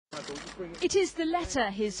It is the letter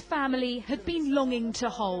his family had been longing to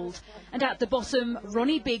hold, and at the bottom,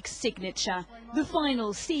 Ronnie Biggs' signature, the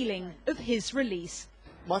final sealing of his release.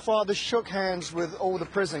 My father shook hands with all the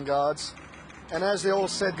prison guards, and as they all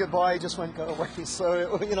said goodbye, he just went, "Go away." So,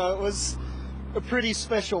 it was a pretty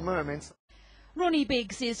special moment. Ronnie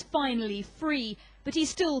Biggs is finally free, but he's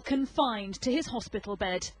still confined to his hospital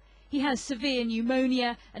bed. He has severe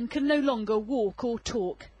pneumonia and can no longer walk or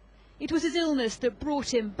talk. It was his illness that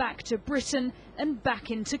brought him back to Britain and back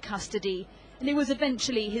into custody, and it was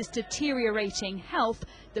eventually his deteriorating health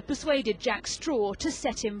that persuaded Jack Straw to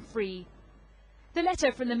set him free. The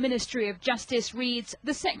letter from the Ministry of Justice reads,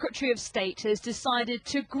 "The Secretary of State has decided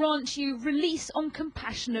to grant you release on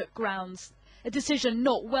compassionate grounds," a decision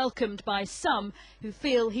not welcomed by some who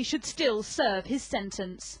feel he should still serve his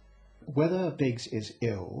sentence. Whether Biggs is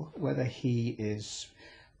ill, whether he is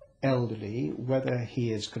elderly, whether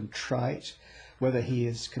he is contrite, whether he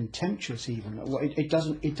is contemptuous even, it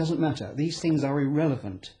doesn't matter. These things are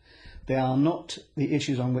irrelevant. They are not the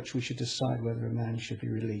issues on which we should decide whether a man should be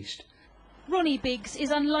released. Ronnie Biggs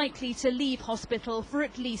is unlikely to leave hospital for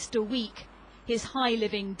at least a week. His high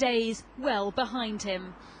living days well behind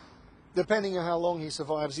him. Depending on how long he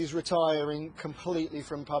survives, he's retiring completely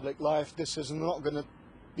from public life. This is not going to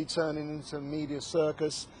be turning into a media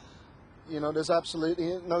circus. There's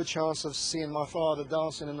absolutely no chance of seeing my father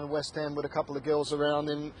dancing in the West End with a couple of girls around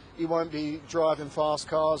him. He won't be driving fast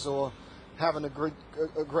cars or having a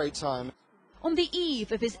great time. On the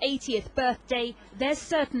eve of his 80th birthday, there's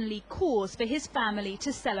certainly cause for his family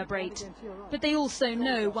to celebrate. But they also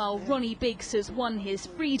know while Ronnie Biggs has won his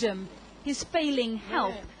freedom, his failing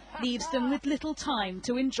health leaves them with little time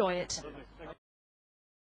to enjoy it.